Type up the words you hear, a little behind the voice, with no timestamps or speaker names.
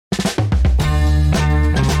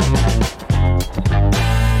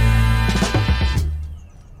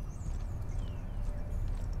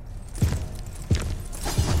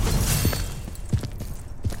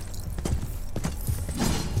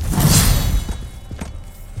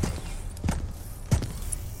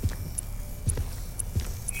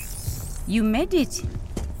You made it.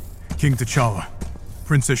 King T'Challa,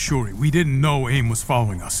 Princess Shuri, we didn't know AIM was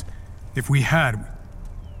following us. If we had...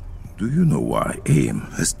 Do you know why AIM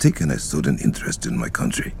has taken a sudden interest in my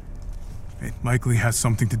country? It likely has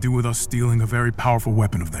something to do with us stealing a very powerful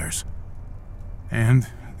weapon of theirs. And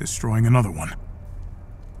destroying another one.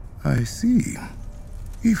 I see.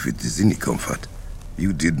 If it is any comfort,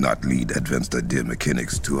 you did not lead advanced idea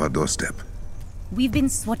mechanics to our doorstep. We've been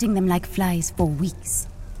swatting them like flies for weeks.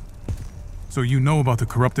 So you know about the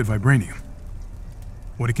corrupted Vibranium?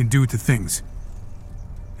 What it can do to things.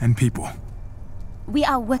 And people. We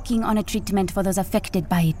are working on a treatment for those affected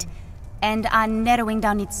by it, and are narrowing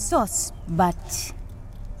down its source, but...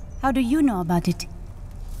 How do you know about it?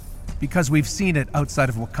 Because we've seen it outside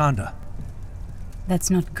of Wakanda. That's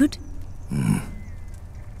not good.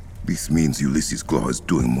 This means Ulysses Claw is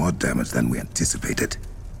doing more damage than we anticipated.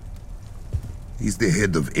 He's the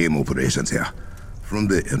head of AIM operations here. From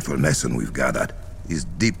the information we've gathered, he's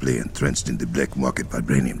deeply entrenched in the black market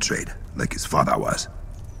vibranium trade, like his father was.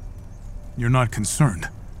 You're not concerned?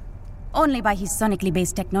 Only by his sonically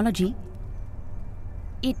based technology.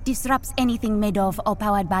 It disrupts anything made of or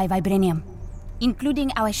powered by vibranium,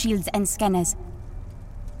 including our shields and scanners.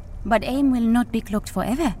 But AIM will not be cloaked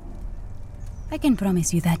forever. I can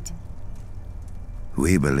promise you that.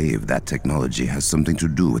 We believe that technology has something to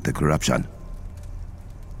do with the corruption.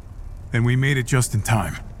 Then we made it just in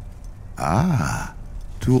time. Ah,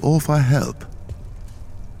 to offer help.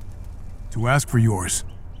 To ask for yours.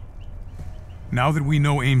 Now that we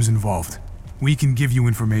know AIM's involved, we can give you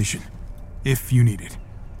information, if you need it.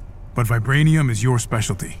 But vibranium is your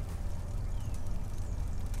specialty.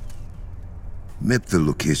 Map the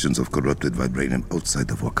locations of corrupted vibranium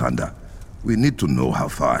outside of Wakanda. We need to know how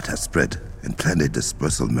far it has spread and plan a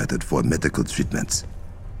dispersal method for medical treatments.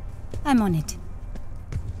 I'm on it.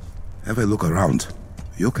 Have a look around.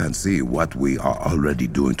 You can see what we are already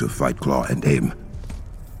doing to fight Claw and AIM.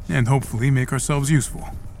 And hopefully make ourselves useful.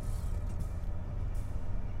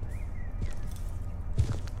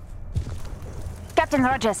 Captain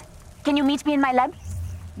Rogers, can you meet me in my lab?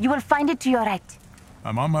 You will find it to your right.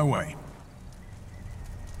 I'm on my way.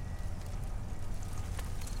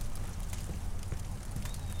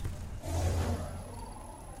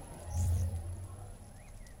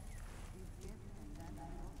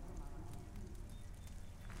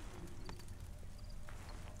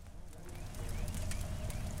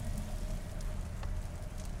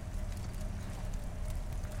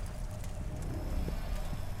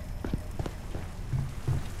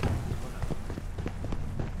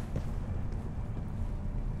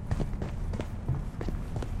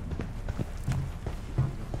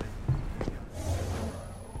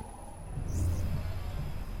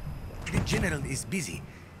 The General is busy.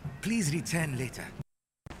 Please return later.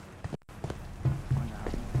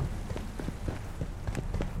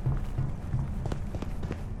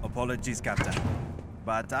 Apologies, Captain,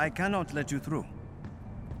 but I cannot let you through.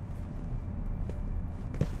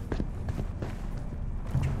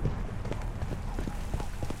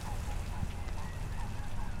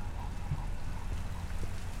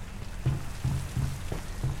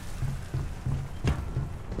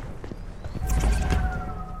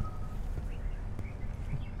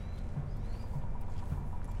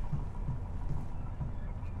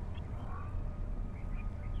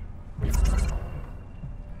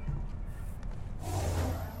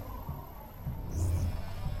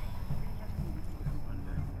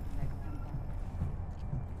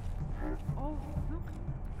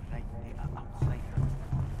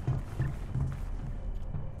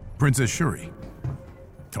 Princess Shuri.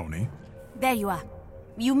 Tony. There you are.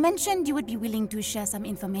 You mentioned you would be willing to share some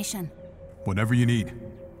information. Whatever you need.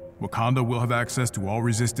 Wakanda will have access to all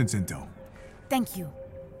Resistance intel. Thank you.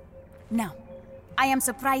 Now, I am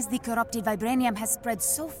surprised the corrupted vibranium has spread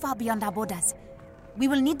so far beyond our borders. We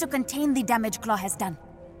will need to contain the damage Claw has done.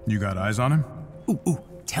 You got eyes on him?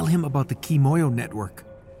 Tell him about the Kimoyo network.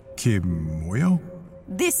 Kimoyo?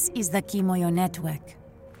 This is the Kimoyo network.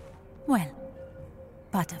 Well,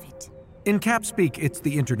 part of it. In Cap speak, it's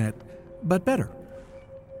the internet, but better.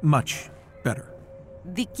 Much better.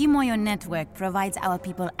 The Kimoyo network provides our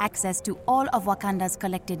people access to all of Wakanda's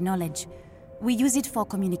collected knowledge. We use it for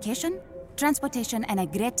communication, transportation, and a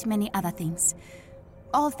great many other things.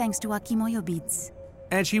 All thanks to our Kimoyo beads.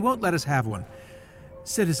 And she won't let us have one.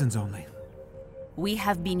 Citizens only. We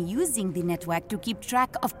have been using the network to keep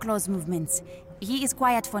track of Claw's movements. He is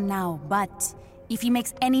quiet for now, but if he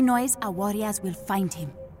makes any noise, our warriors will find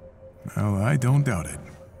him. Well, I don't doubt it.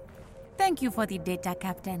 Thank you for the data,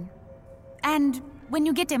 Captain. And when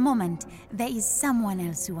you get a moment, there is someone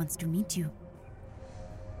else who wants to meet you.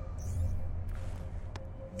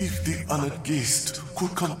 If the honored guest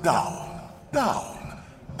could come down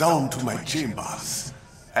to my chambers,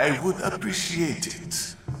 I would appreciate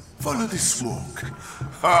it. Follow the smoke.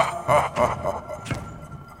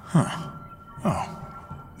 Oh,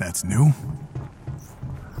 that's new.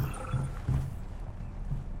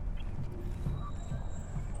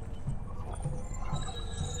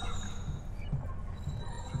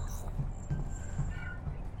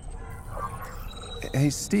 Hey,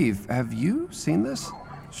 Steve, have you seen this?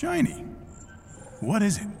 Shiny. What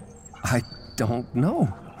is it? I don't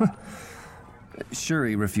know.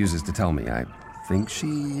 Shuri refuses to tell me. I think she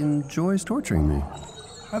enjoys torturing me.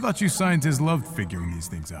 I thought you scientists loved figuring these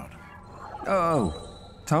things out. Oh,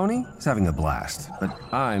 Tony is having a blast, but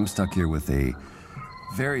I'm stuck here with a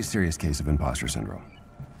very serious case of imposter syndrome.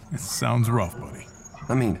 It sounds rough, buddy.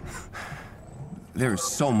 I mean, there's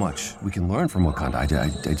so much we can learn from Wakanda.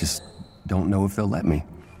 I just don't know if they'll let me.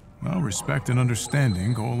 Well, respect and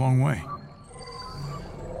understanding go a long way.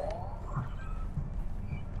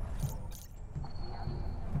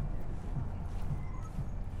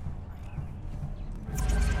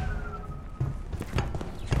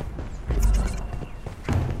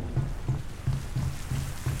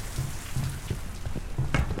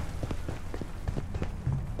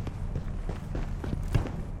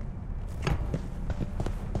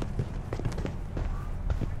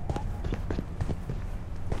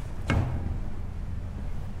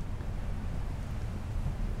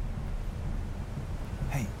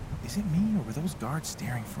 Is it me, or were those guards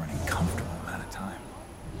staring for an uncomfortable amount of time?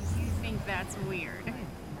 You think that's weird?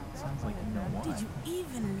 Sounds like you know why. Did you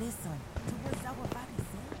even listen to what Zawabadi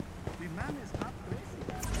said? The man is not crazy.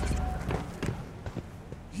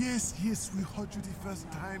 Yes, we heard you the first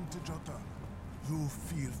time, Tejota. You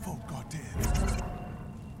feel forgotten.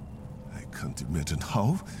 I can't imagine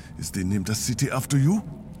how. Is they named a city after you?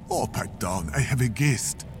 Oh, pipe down, I have a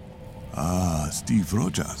guest. Ah, Steve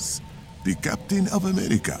Rogers, the Captain of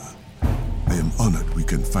America. I am honored we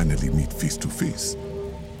can finally meet face to face.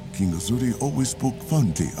 King Azuri always spoke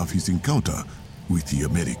fondly of his encounter with the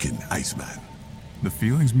American Iceman. The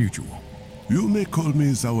feeling's mutual. You may call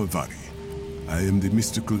me Zawavari. I am the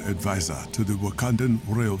mystical advisor to the Wakandan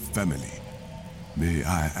royal family. May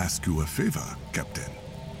I ask you a favor, Captain?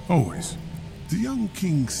 Always. The young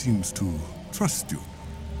king seems to trust you.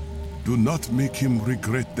 Do not make him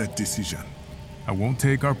regret that decision. I won't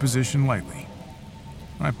take our position lightly.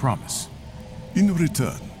 I promise. In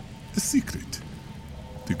return, a secret.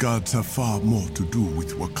 The gods have far more to do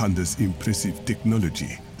with Wakanda's impressive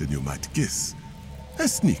technology than you might guess.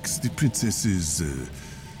 As Nix, the princess's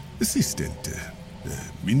assistant,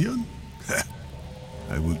 minion?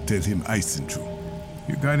 I will tell him I sent you.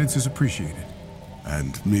 Your guidance is appreciated.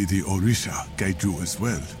 And may the Orisha guide you as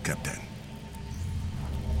well, Captain.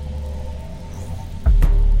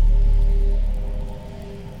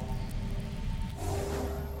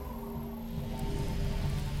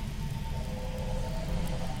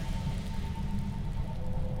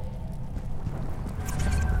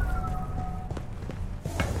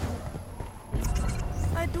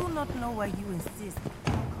 I do not know why you insist.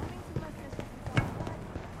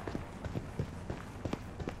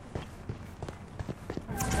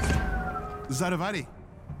 Zaravari,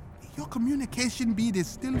 your communication bead is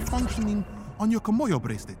still functioning on your Komoyo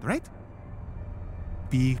bracelet, right?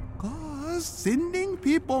 Because sending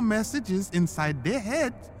people messages inside their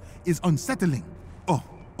head is unsettling. Oh,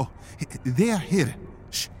 they are here.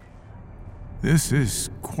 Shh. This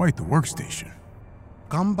is quite the workstation.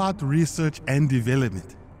 Combat research and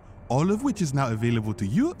development, all of which is now available to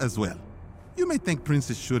you as well. You may thank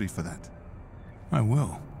Princess Shuri for that. I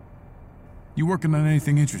will. You working on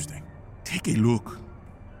anything interesting? Take a look.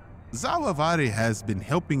 Zawavari has been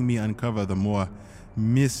helping me uncover the more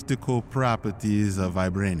mystical properties of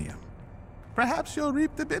Vibranium. Perhaps you'll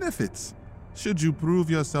reap the benefits, should you prove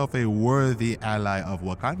yourself a worthy ally of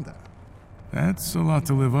Wakanda. That's a lot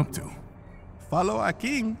to live up to. Follow our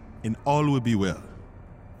king, and all will be well.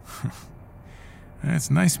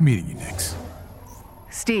 It's nice meeting you, Nix.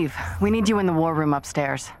 Steve, we need you in the war room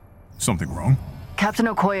upstairs. Something wrong? Captain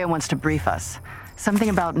Okoye wants to brief us. Something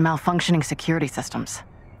about malfunctioning security systems.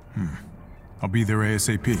 I'll be there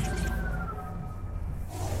ASAP.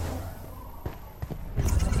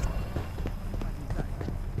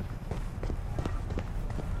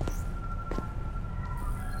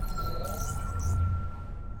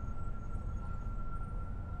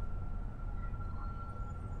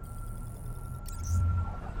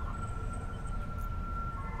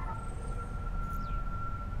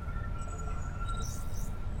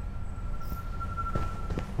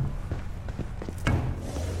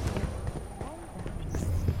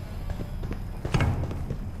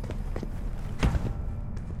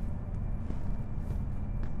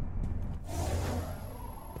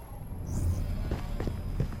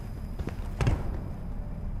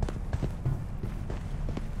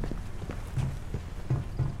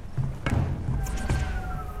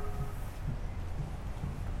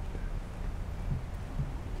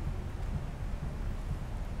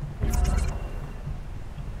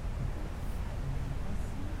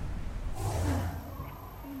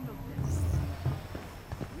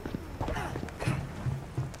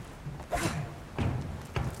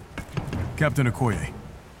 Captain Okoye,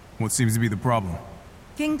 what seems to be the problem?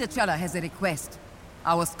 King T'Challa has a request.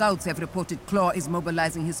 Our scouts have reported Claw is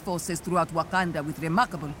mobilizing his forces throughout Wakanda with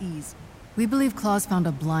remarkable ease. We believe Claw's found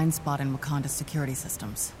a blind spot in Wakanda's security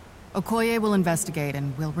systems. Okoye will investigate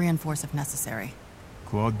and will reinforce if necessary.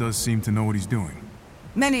 Claude does seem to know what he's doing.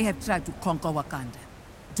 Many have tried to conquer Wakanda,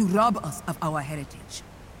 to rob us of our heritage.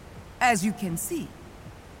 As you can see,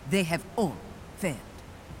 they have all failed.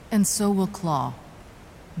 And so will Claw.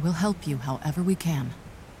 We'll help you however we can.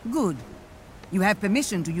 Good. You have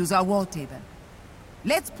permission to use our war table.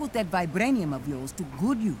 Let's put that Vibranium of yours to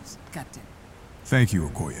good use, Captain. Thank you,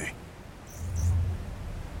 Okoye.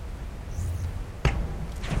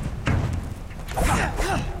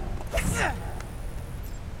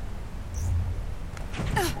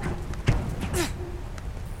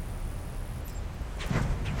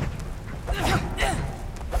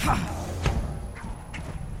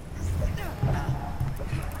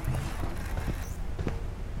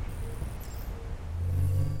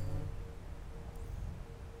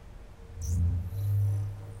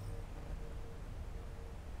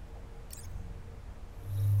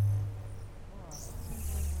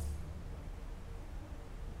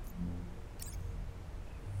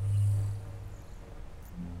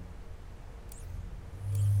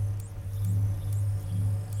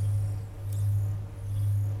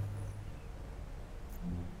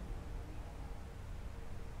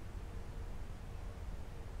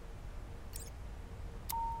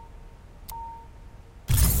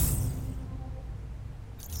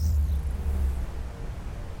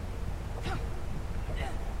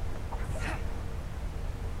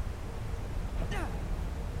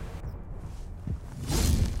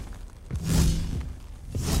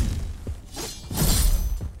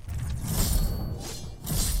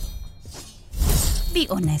 Be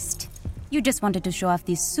honest. You just wanted to show off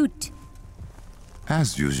this suit.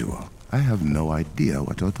 As usual, I have no idea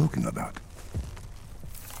what you're talking about.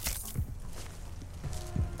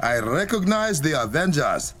 I recognize the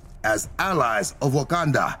Avengers as allies of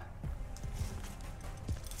Wakanda.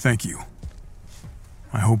 Thank you.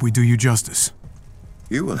 I hope we do you justice.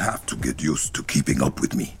 You will have to get used to keeping up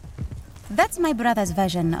with me. That's my brother's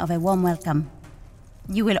version of a warm welcome.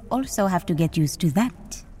 You will also have to get used to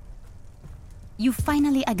that. You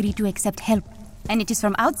finally agreed to accept help, and it is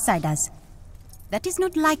from outsiders. That is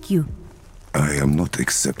not like you. I am not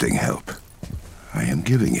accepting help. I am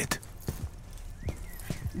giving it.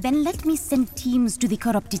 Then let me send teams to the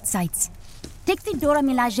corrupted sites. Take the Dora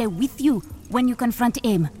Milaje with you when you confront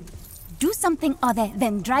AIM. Do something other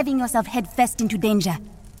than driving yourself headfirst into danger.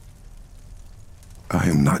 I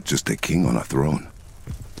am not just a king on a throne.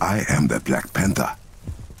 I am the Black Panther.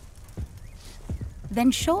 Then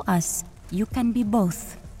show us you can be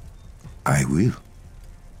both. I will.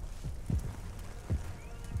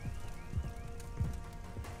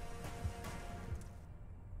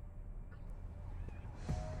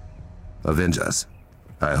 Avengers,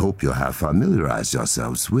 I hope you have familiarized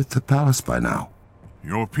yourselves with the palace by now.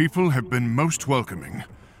 Your people have been most welcoming.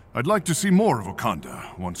 I'd like to see more of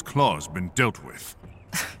Wakanda once Claw's been dealt with.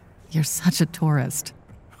 You're such a tourist.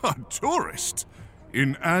 A tourist?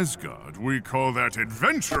 In Asgard, we call that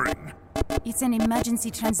adventuring. It's an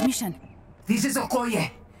emergency transmission. This is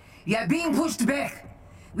Okoye. You're being pushed back.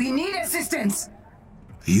 We need assistance.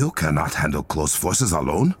 You cannot handle close forces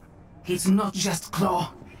alone? It's not just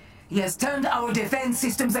Claw. He has turned our defense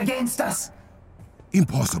systems against us.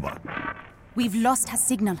 Impossible. We've lost her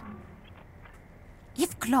signal.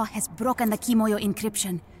 If Claw has broken the Kimoyo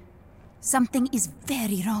encryption, something is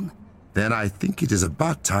very wrong. Then I think it is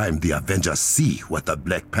about time the Avengers see what the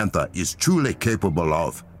Black Panther is truly capable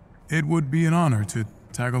of. It would be an honor to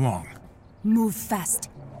tag along. Move fast.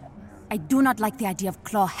 I do not like the idea of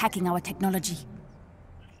Claw hacking our technology.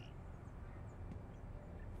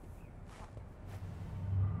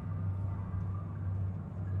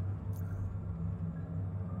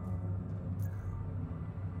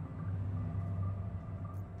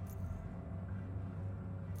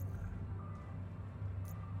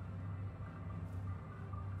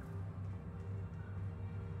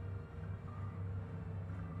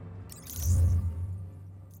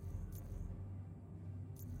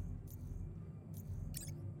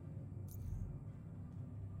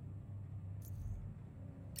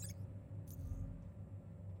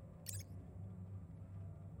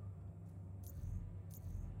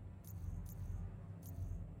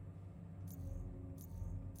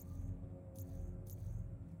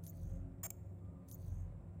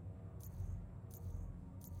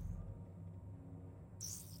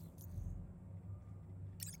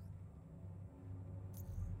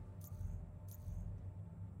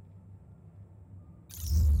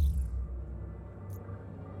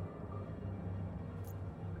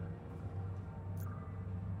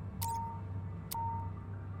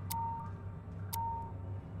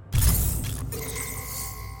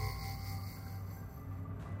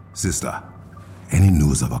 Sister, any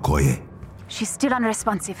news of Okoye? She's still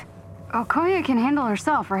unresponsive. Okoye can handle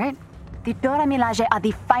herself, right? The Dora Milaje are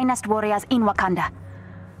the finest warriors in Wakanda.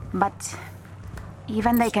 But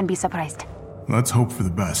even they can be surprised. Let's hope for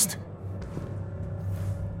the best.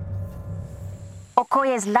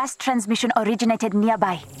 Okoye's last transmission originated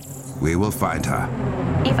nearby. We will find her.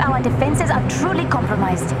 If our defenses are truly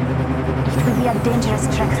compromised, it will be a dangerous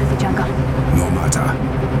trek through the jungle. No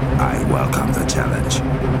matter. I welcome the challenge.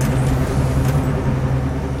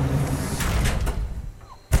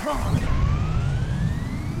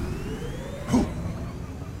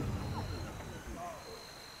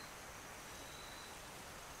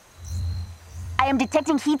 I am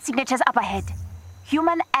detecting heat signatures up ahead.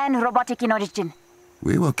 Human and robotic in origin.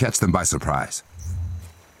 We will catch them by surprise.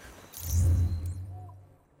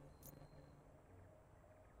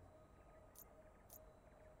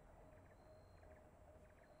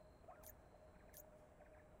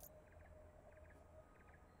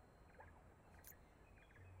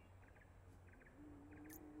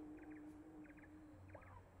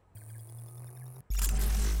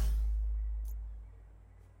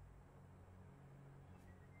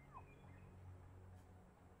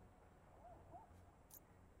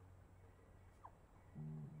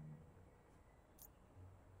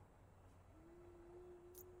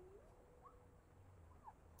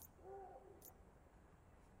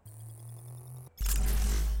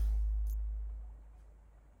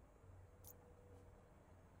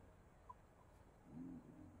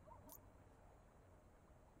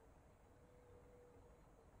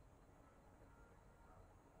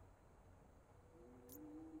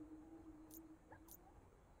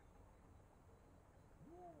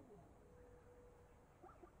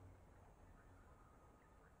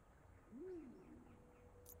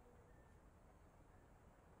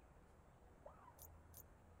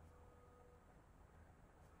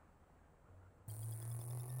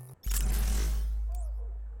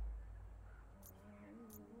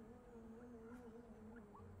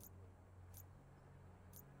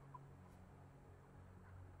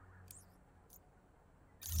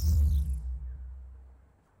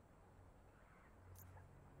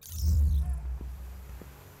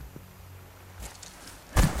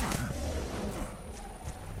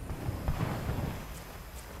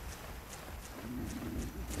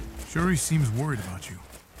 Shuri seems worried about you.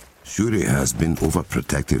 Shuri has been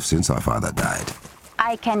overprotective since our father died.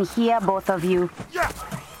 I can hear both of you.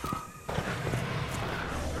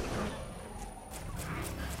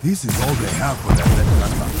 This is all they have for that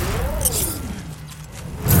Wakanda.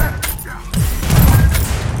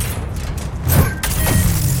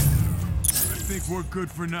 I think we're good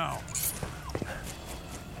for now.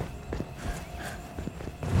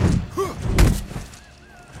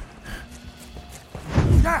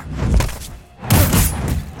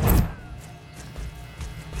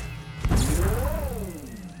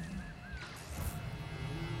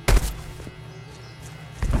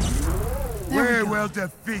 We will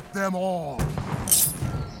defeat them all.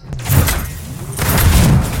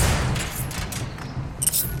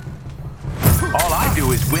 All I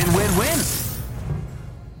do is win, win, win.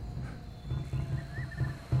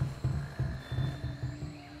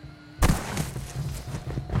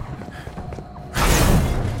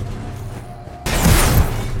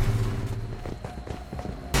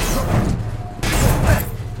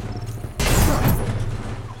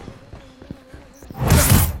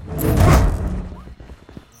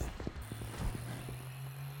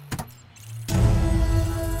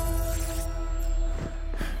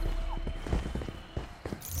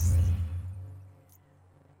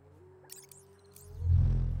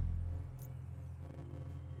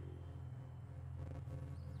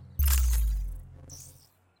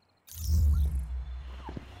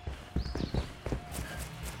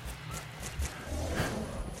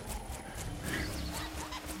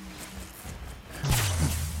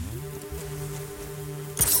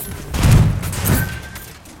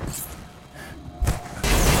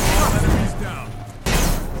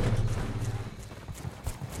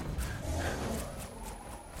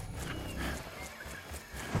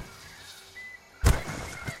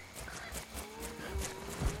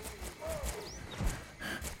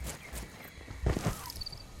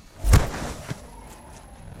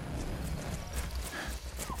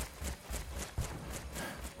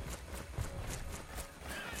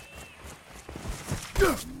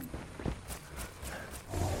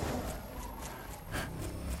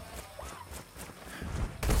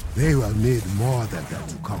 They will need more than that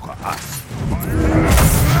to conquer us.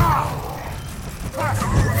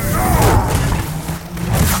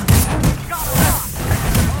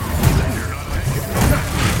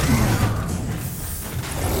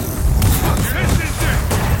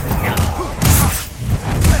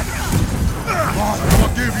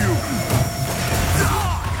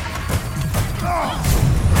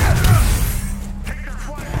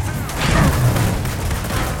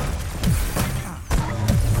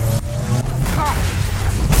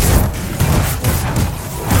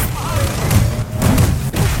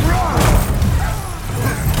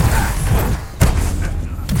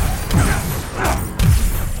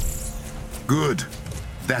 Good.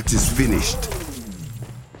 That is finished.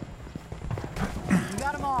 You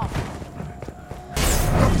got them all.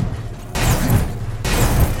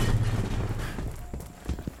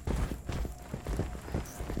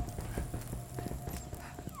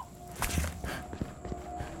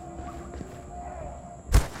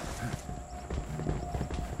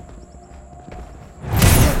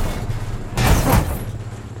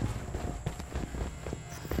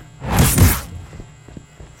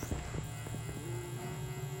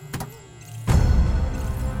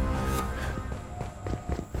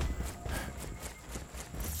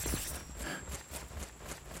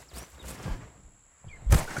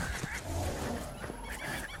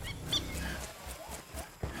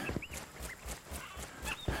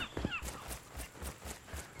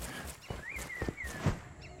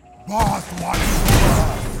 Boss, what?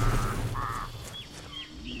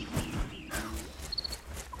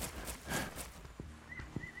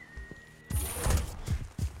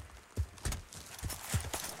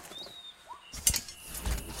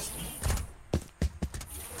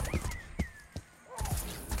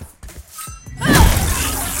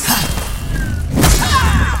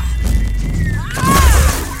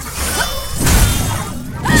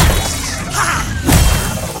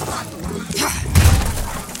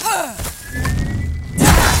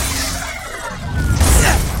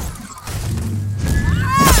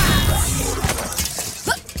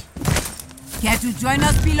 Care to join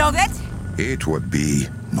us, beloved? It would be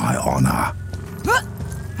my honor.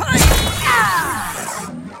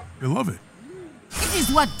 Beloved. It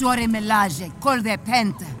is what Dore Melage call the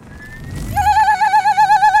Panther.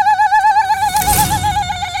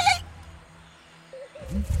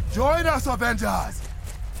 Join us, Avengers!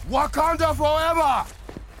 Wakanda forever!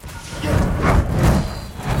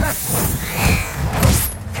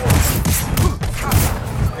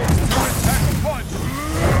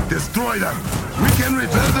 Destroy them! We can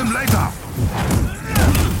repair them later!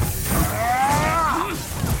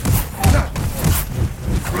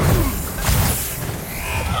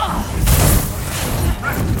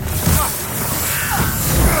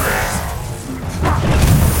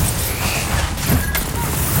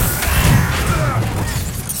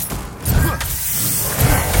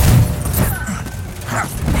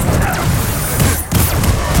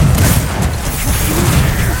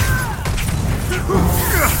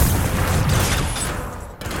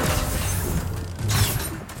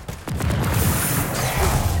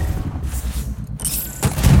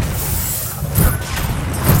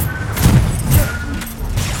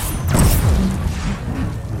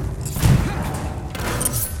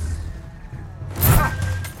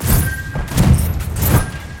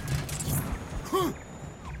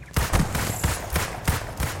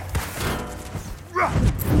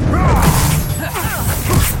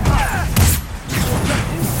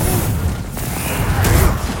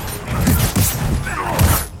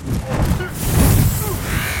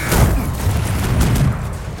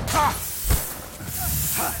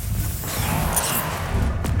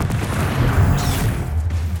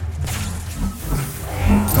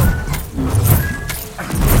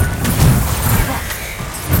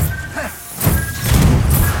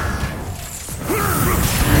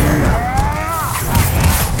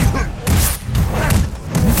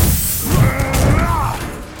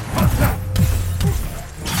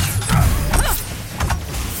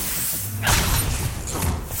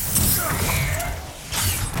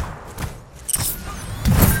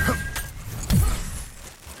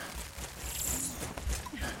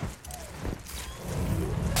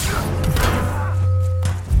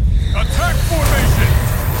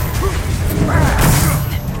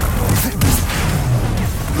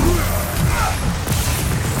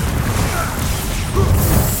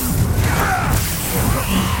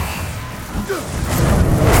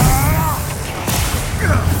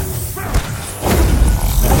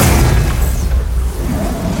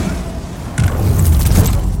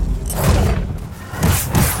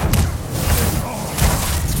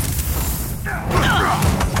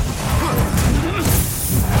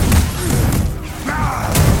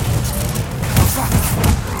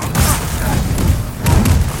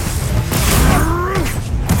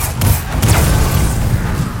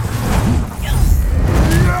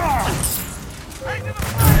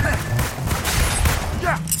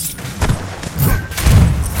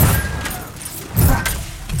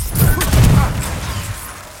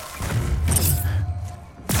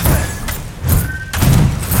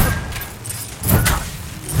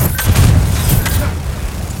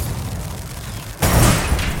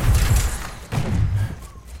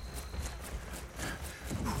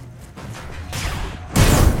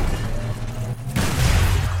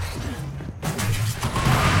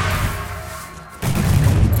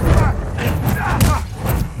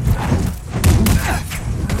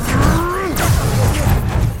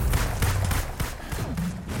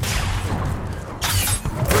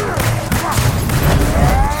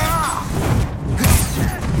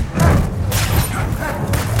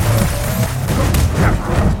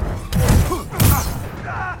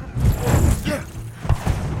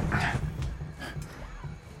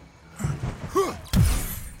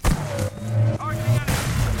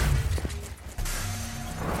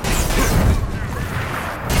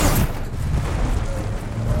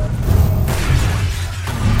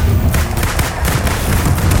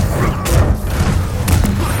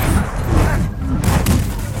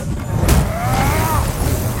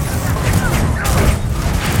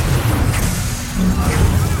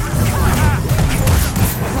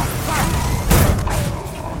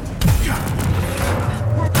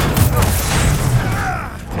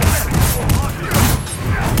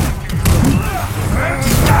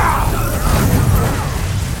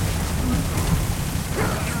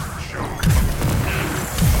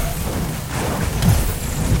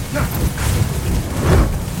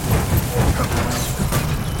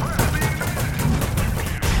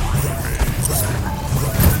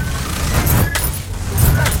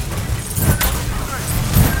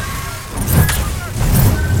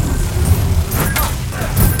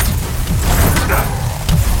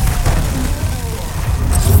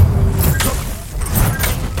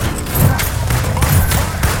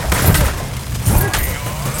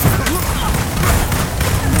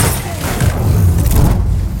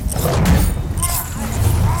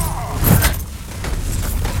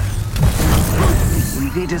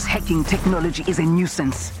 Avengers' hacking technology is a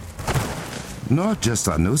nuisance. Not just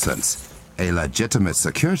a nuisance, a legitimate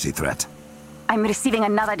security threat. I'm receiving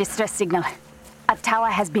another distress signal. A tower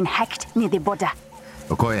has been hacked near the border.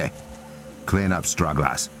 Okoye, clean up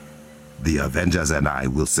stragglers. The Avengers and I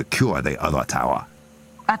will secure the other tower.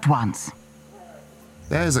 At once.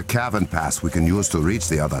 There's a cavern pass we can use to reach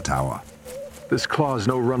the other tower. This Claw's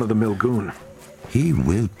no run-of-the-mill goon. He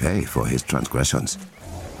will pay for his transgressions.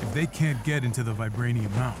 If they can't get into the Vibranium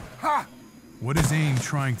Mound, what is AIM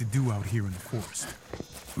trying to do out here in the forest?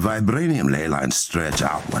 Vibranium ley lines stretch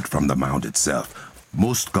outward from the mound itself,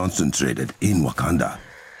 most concentrated in Wakanda.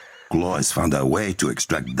 Claw has found a way to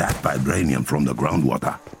extract that vibranium from the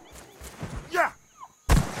groundwater. Yeah!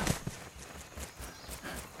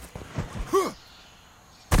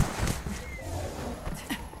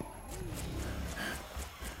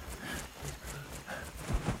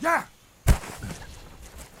 Yeah!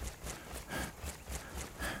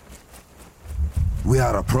 We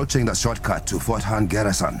are approaching the shortcut to Fort Han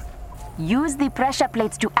Garrison. Use the pressure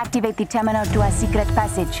plates to activate the terminal to a secret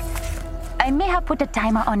passage. I may have put a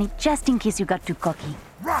timer on it just in case you got too cocky.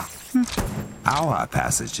 Our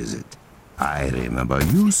passage, is it? I remember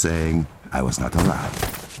you saying I was not allowed.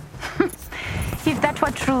 If that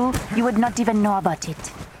were true, you would not even know about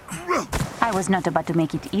it. I was not about to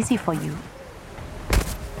make it easy for you.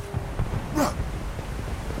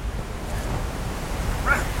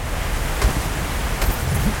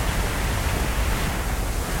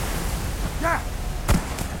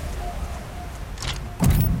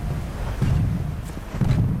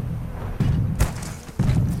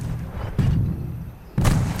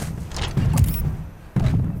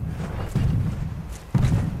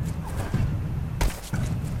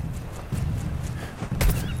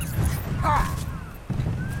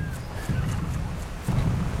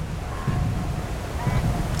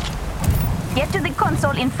 Get to the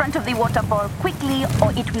console in front of the waterfall quickly,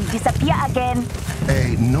 or it will disappear again.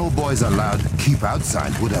 A no boys allowed, keep out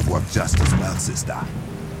sign would have worked just as well, sister.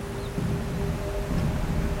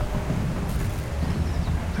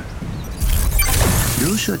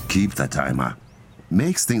 You should keep the timer.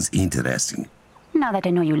 Makes things interesting. Now that I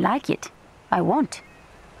know you like it, I won't.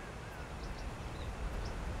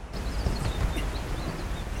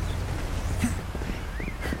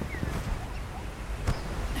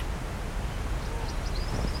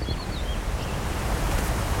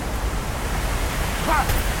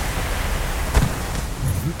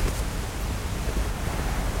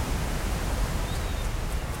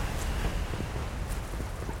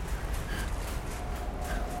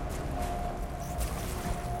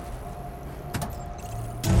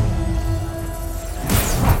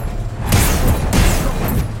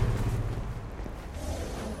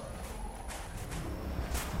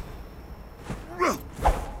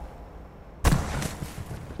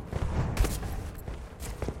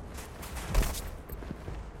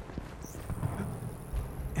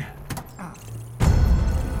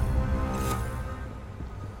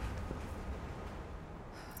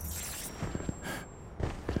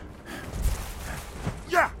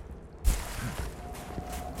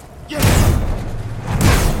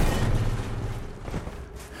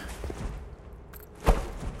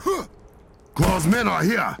 Claw's men are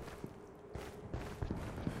here!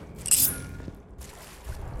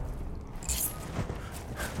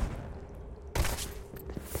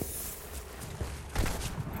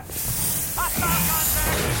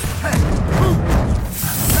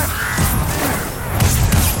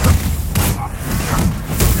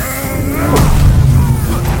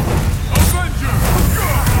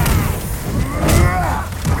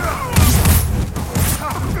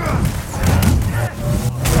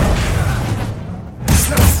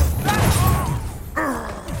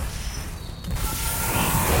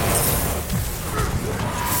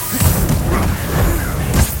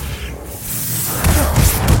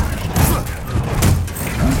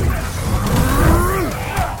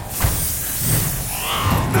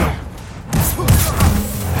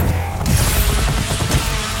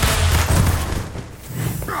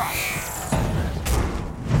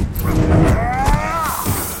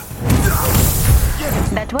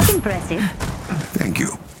 That was impressive. Thank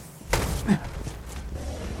you.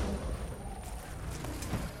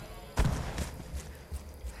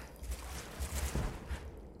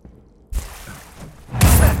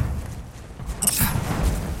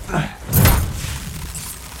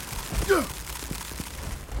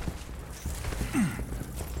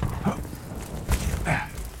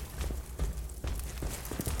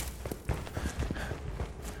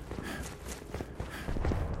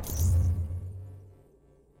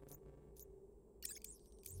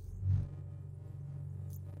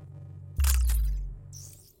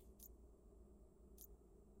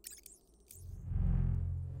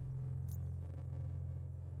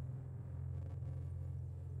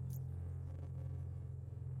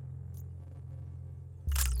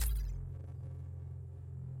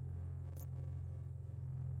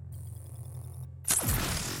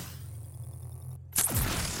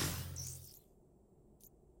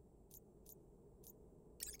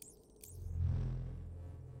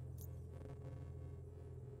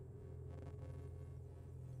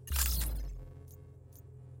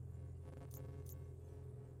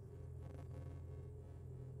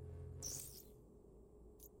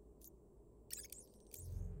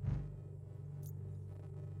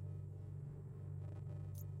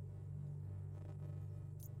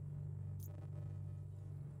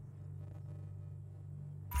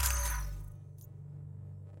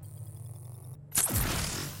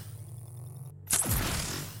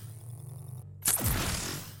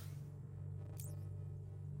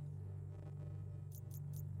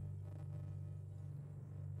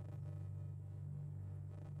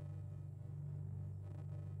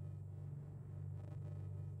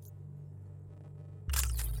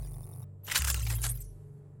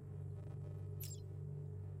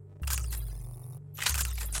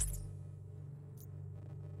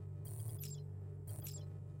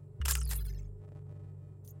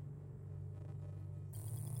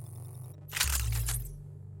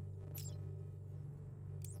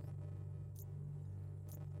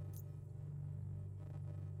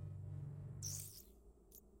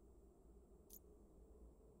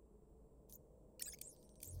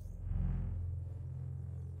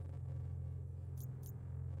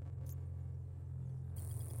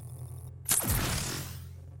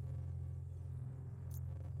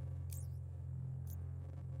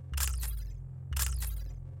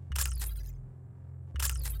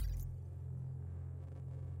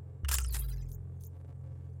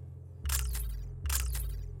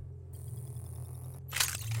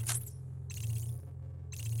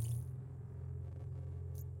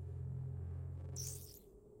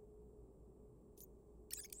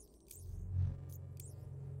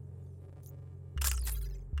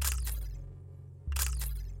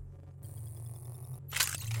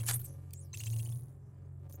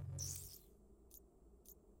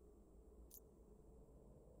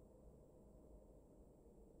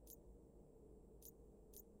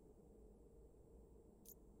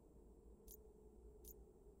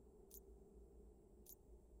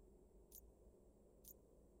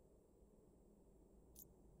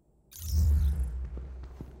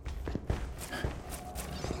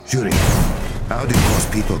 Shuri, how did those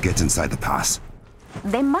people get inside the pass?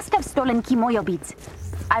 They must have stolen Kimoyo beads.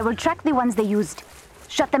 I will track the ones they used.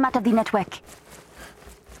 Shut them out of the network.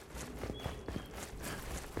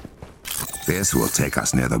 This will take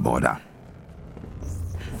us near the border.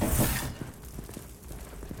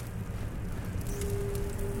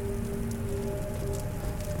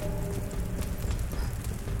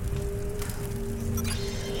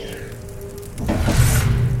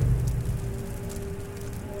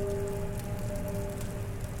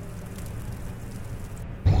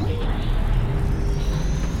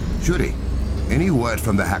 Shuri, any word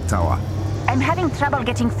from the hack tower? I'm having trouble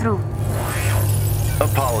getting through.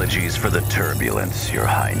 Apologies for the turbulence, Your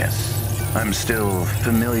Highness. I'm still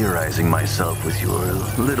familiarizing myself with your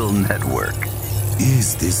little network.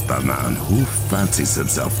 Is this the man who fancies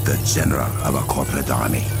himself the general of a corporate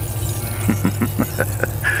army?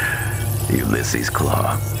 Ulysses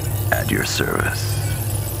Claw, at your service.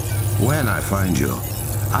 When I find you,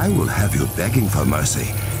 I will have you begging for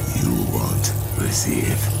mercy you won't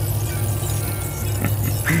receive.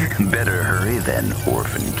 Better hurry then,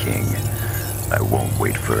 Orphan King. I won't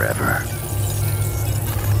wait forever.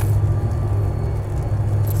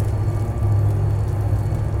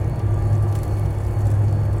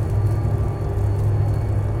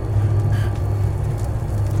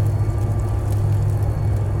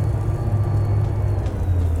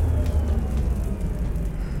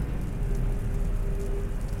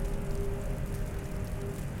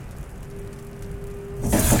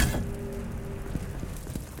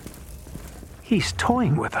 He's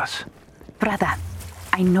toying with us. Brother,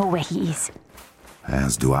 I know where he is.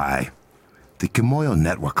 As do I. The Kimoyo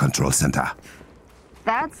Network Control Center.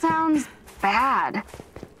 That sounds bad.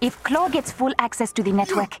 If Claw gets full access to the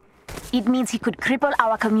network, it means he could cripple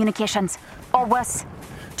our communications. Or worse,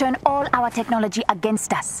 turn all our technology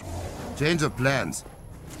against us. Change of plans.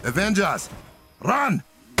 Avengers, run!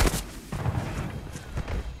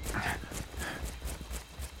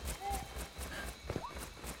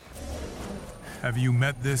 Have you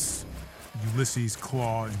met this Ulysses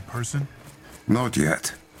Claw in person? Not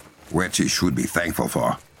yet. Which he should be thankful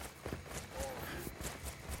for.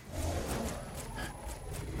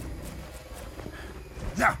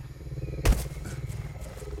 Yeah.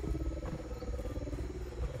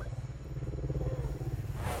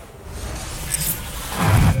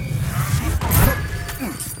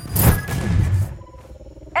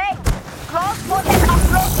 Hey! Claw's forces are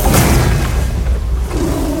close!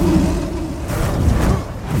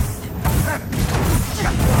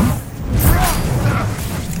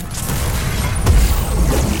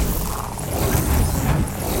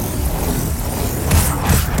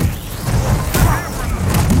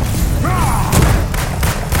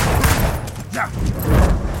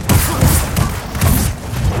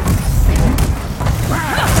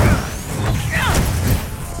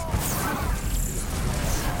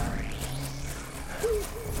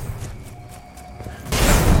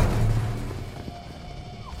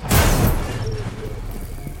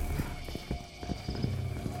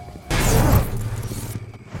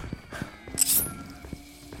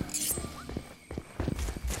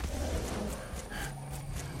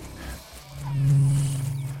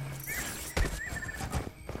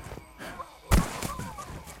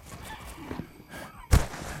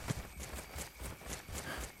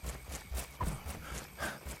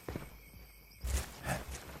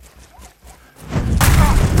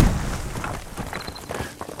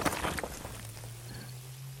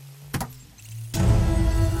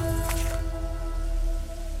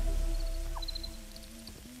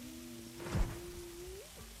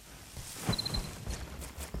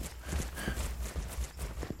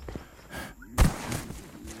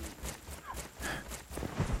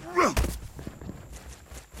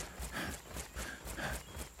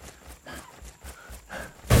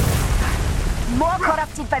 More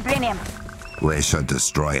corrupted Vibranium. We should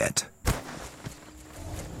destroy it.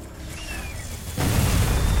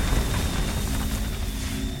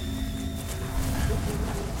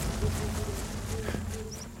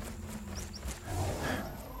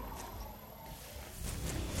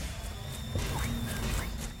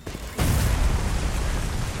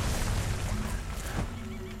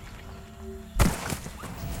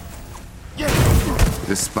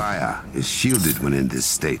 The spire is shielded when in this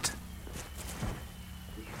state.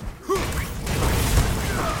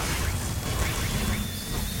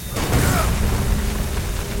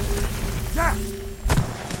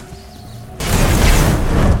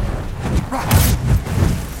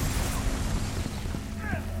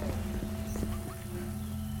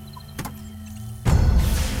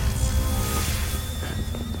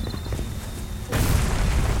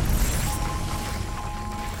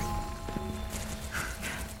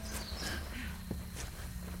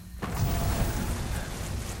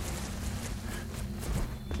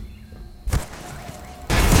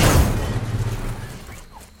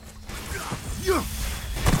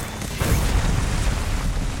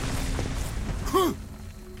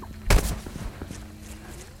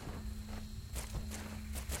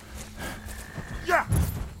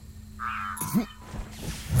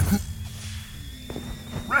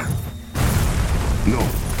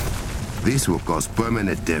 This will cause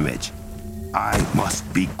permanent damage. I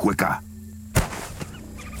must be quicker.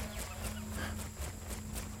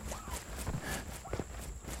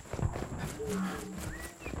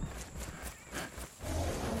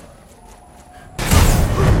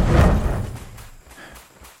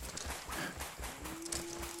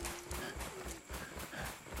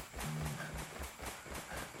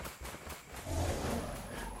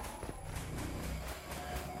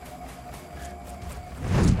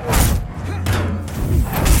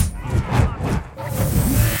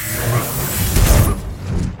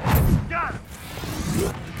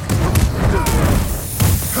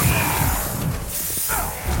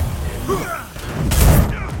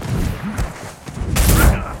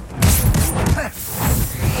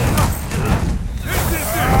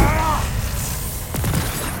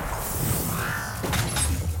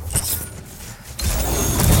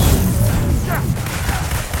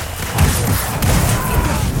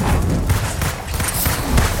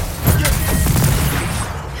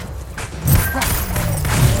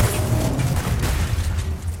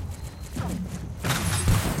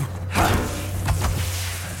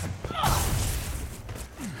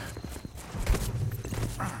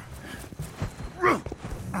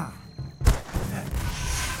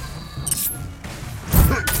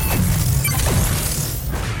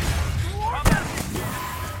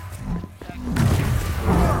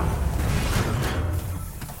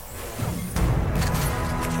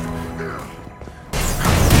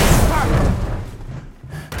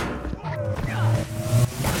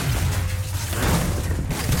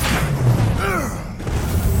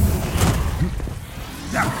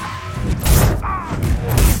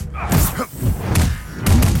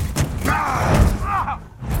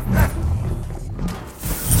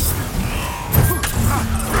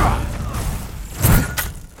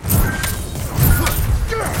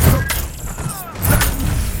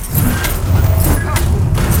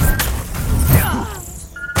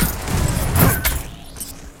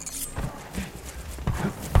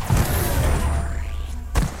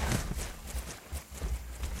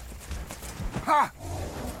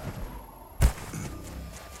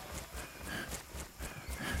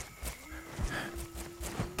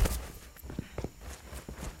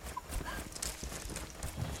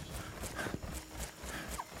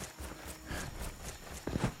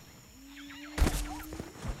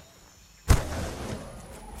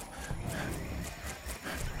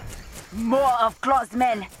 More of Claw's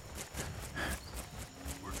men.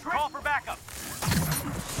 Call for backup.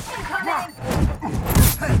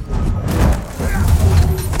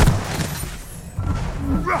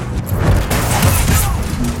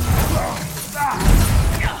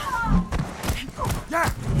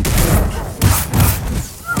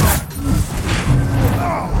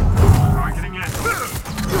 Targeting it.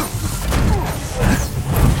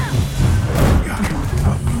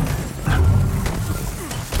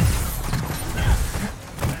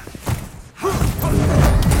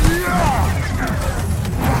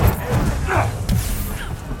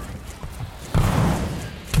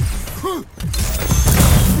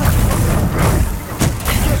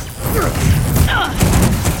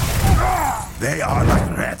 They are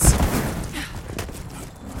like rats.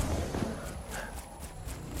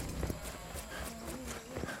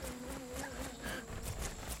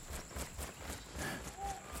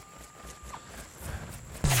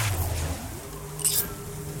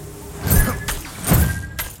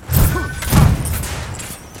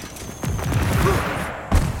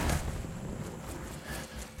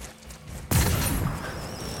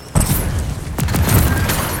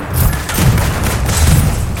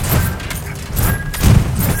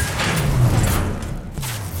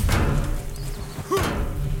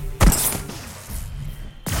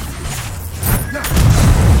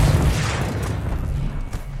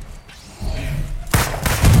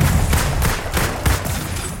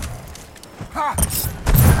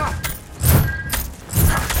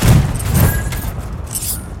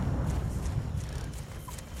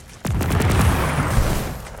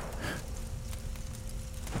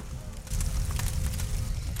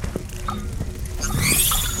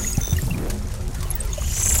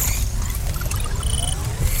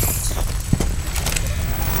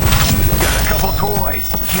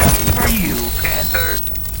 Just for you, Panther.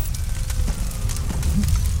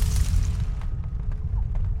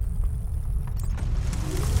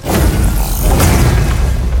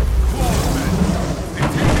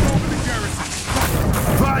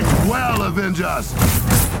 Fight well, Avengers!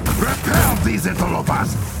 Repel these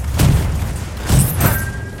interlopers!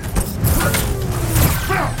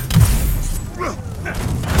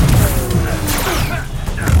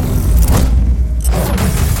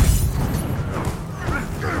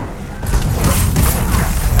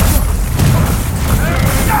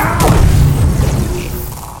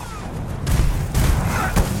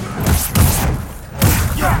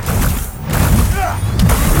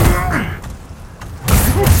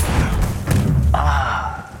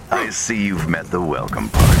 see you've met the welcome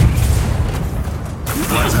party.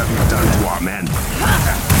 What have you done to our men?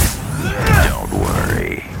 Don't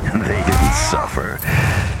worry. They didn't suffer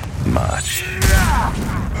much.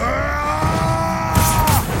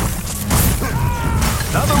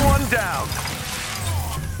 Another one down.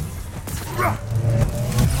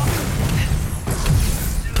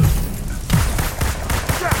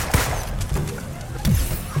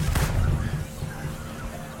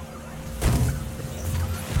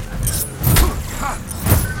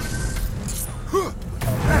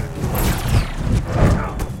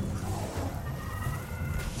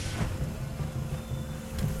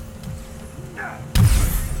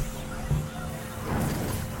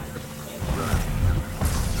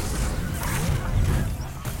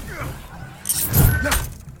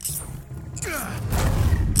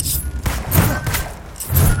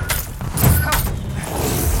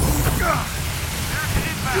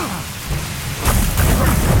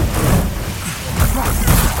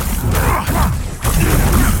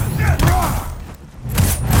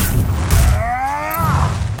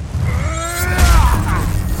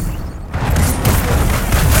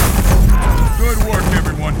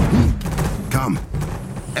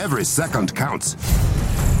 Every second counts.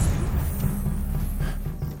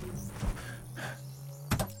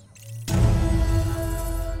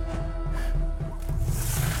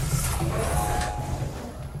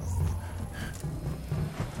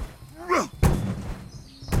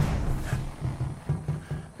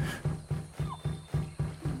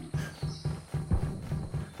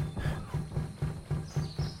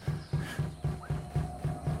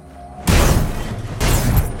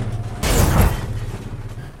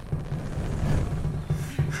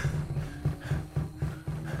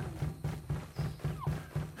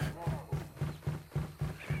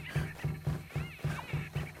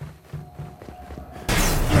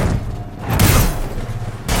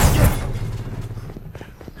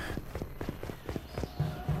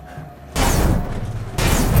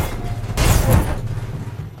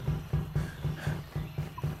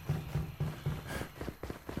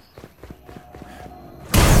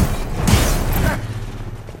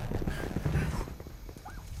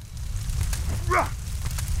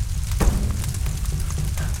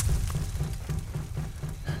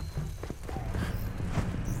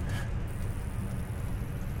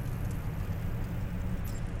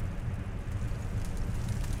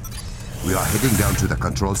 We are heading down to the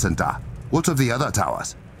control center. What of the other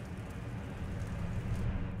towers?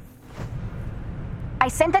 I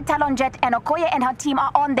sent the Talon jet and Okoye and her team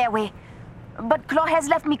are on their way. But Claw has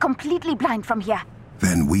left me completely blind from here.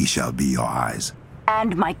 Then we shall be your eyes.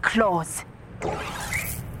 And my claws.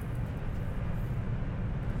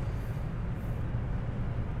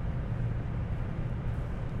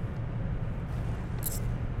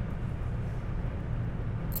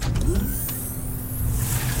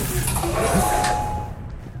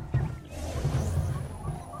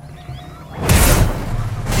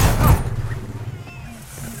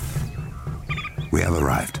 We have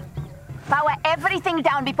arrived. Power everything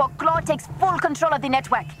down before Claw takes full control of the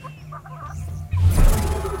network.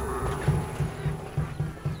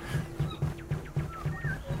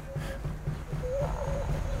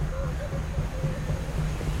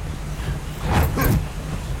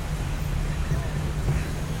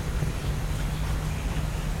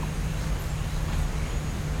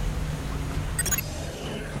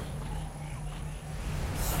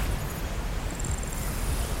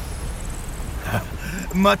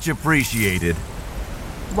 Much appreciated.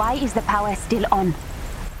 Why is the power still on?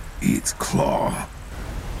 It's Claw.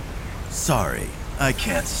 Sorry, I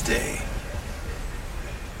can't stay.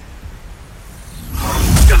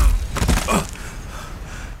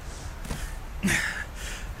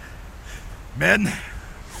 Men,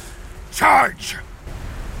 charge!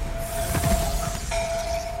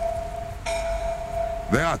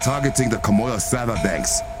 They are targeting the Komoyo server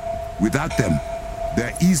banks. Without them,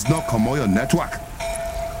 there is no Komoyo network.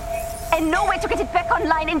 And no way to get it back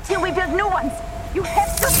online until we build new ones. You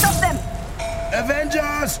have to stop them.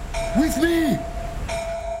 Avengers, with me!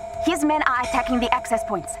 His men are attacking the access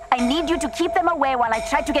points. I need you to keep them away while I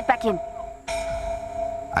try to get back in.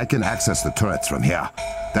 I can access the turrets from here.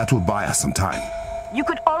 That will buy us some time. You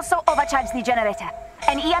could also overcharge the generator.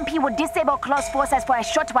 An EMP would disable Claw's forces for a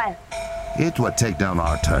short while. It would take down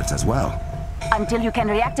our turrets as well. Until you can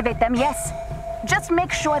reactivate them, yes. Just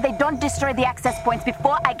make sure they don't destroy the access points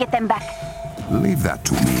before I get them back. Leave that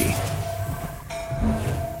to me.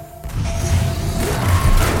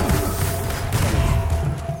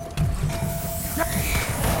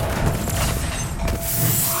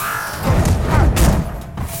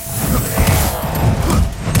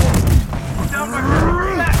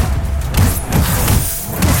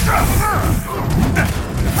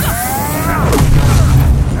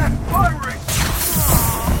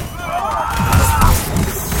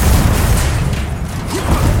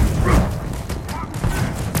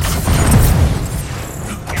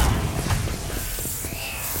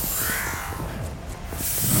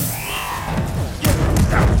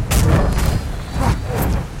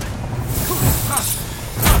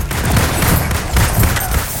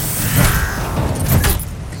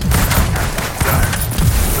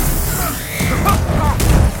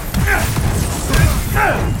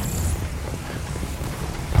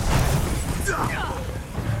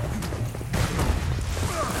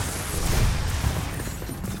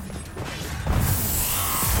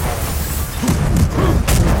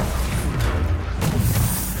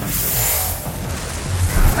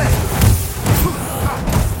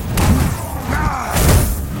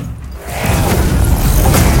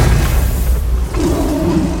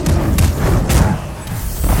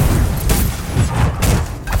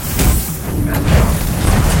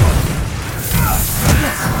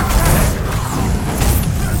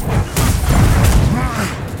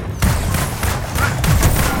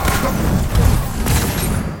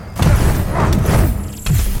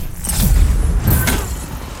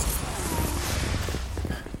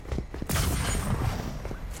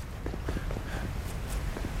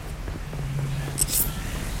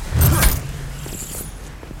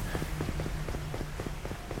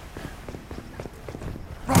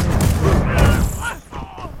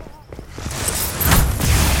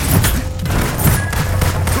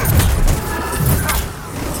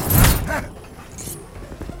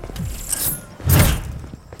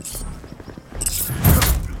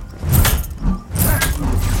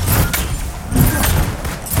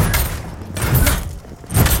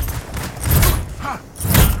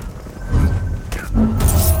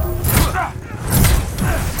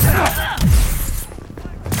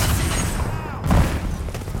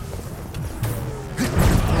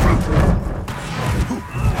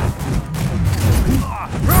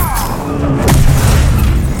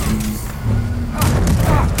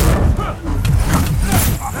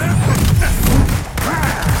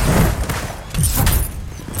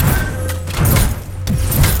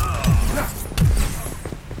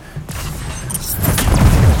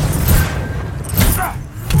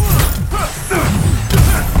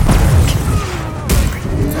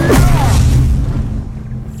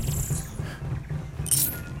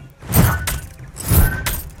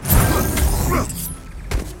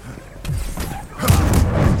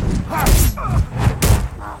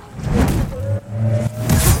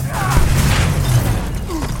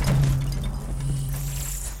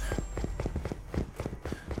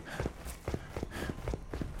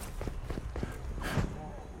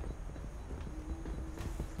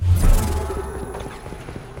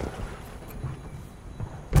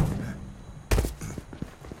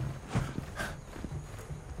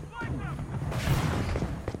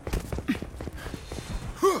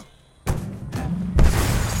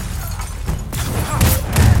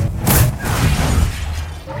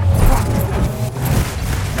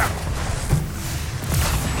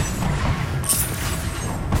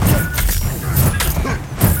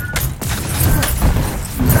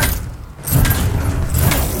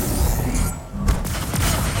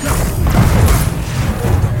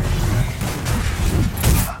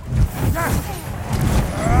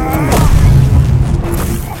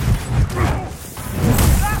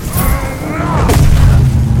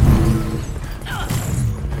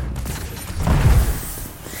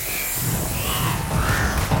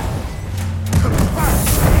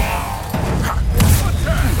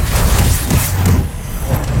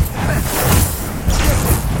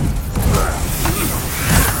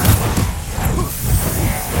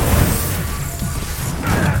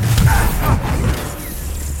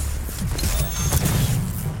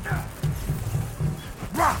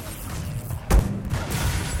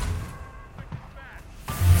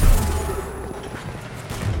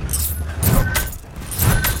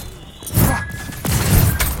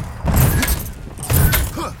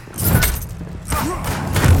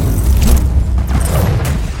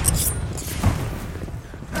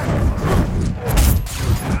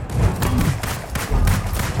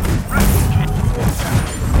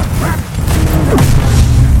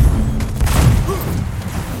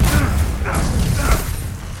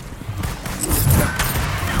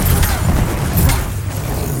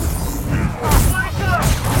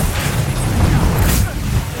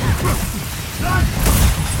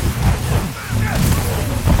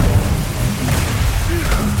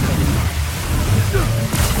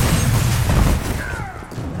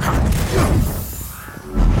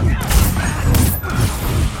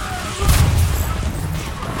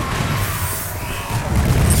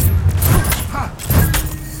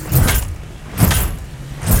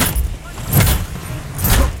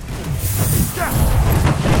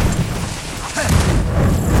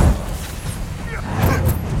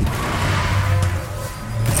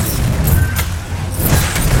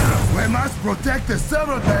 Protect the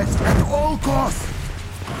server base at all costs!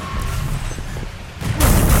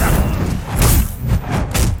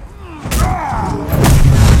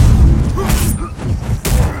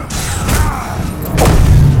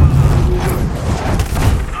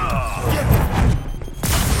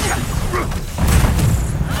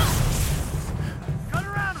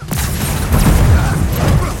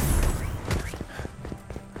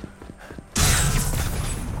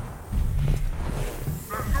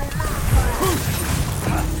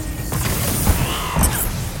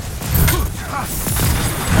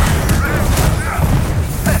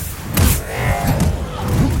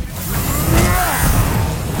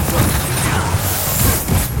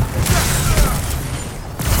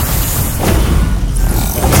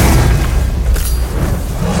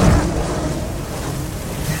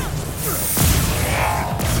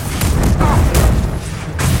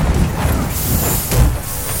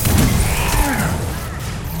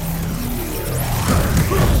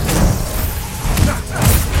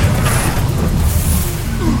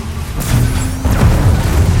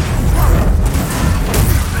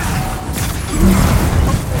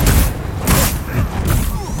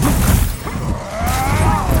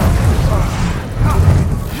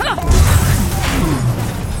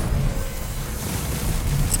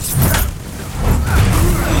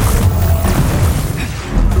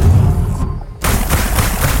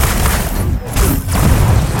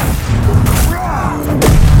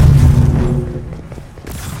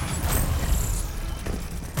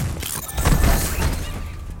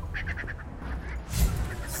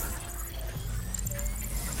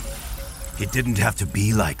 It didn't have to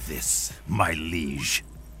be like this, my liege.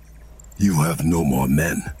 You have no more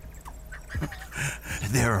men.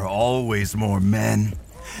 There are always more men.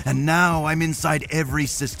 And now I'm inside every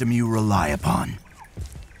system you rely upon.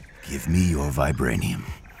 Give me your vibranium,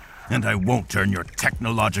 and I won't turn your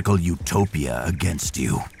technological utopia against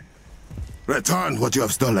you. Return what you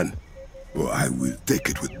have stolen, or I will take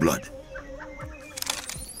it with blood.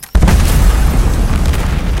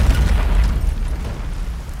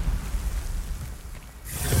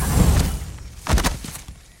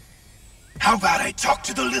 How about I talk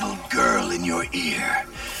to the little girl in your ear?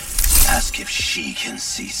 Ask if she can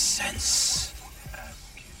see sense.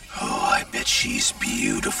 Oh, I bet she's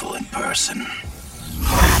beautiful in person.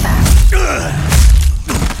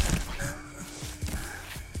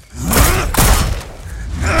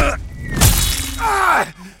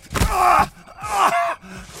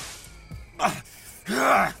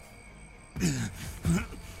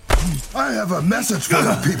 I have a message for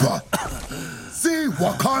you people. See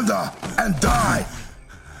Wakanda and die.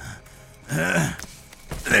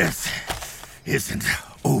 This isn't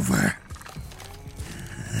over.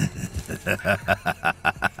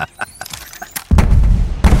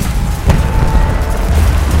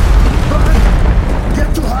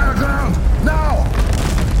 Get to higher ground, now!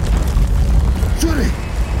 Shuri,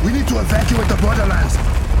 we need to evacuate the borderlands.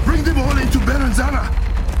 Bring them all into Berenzana.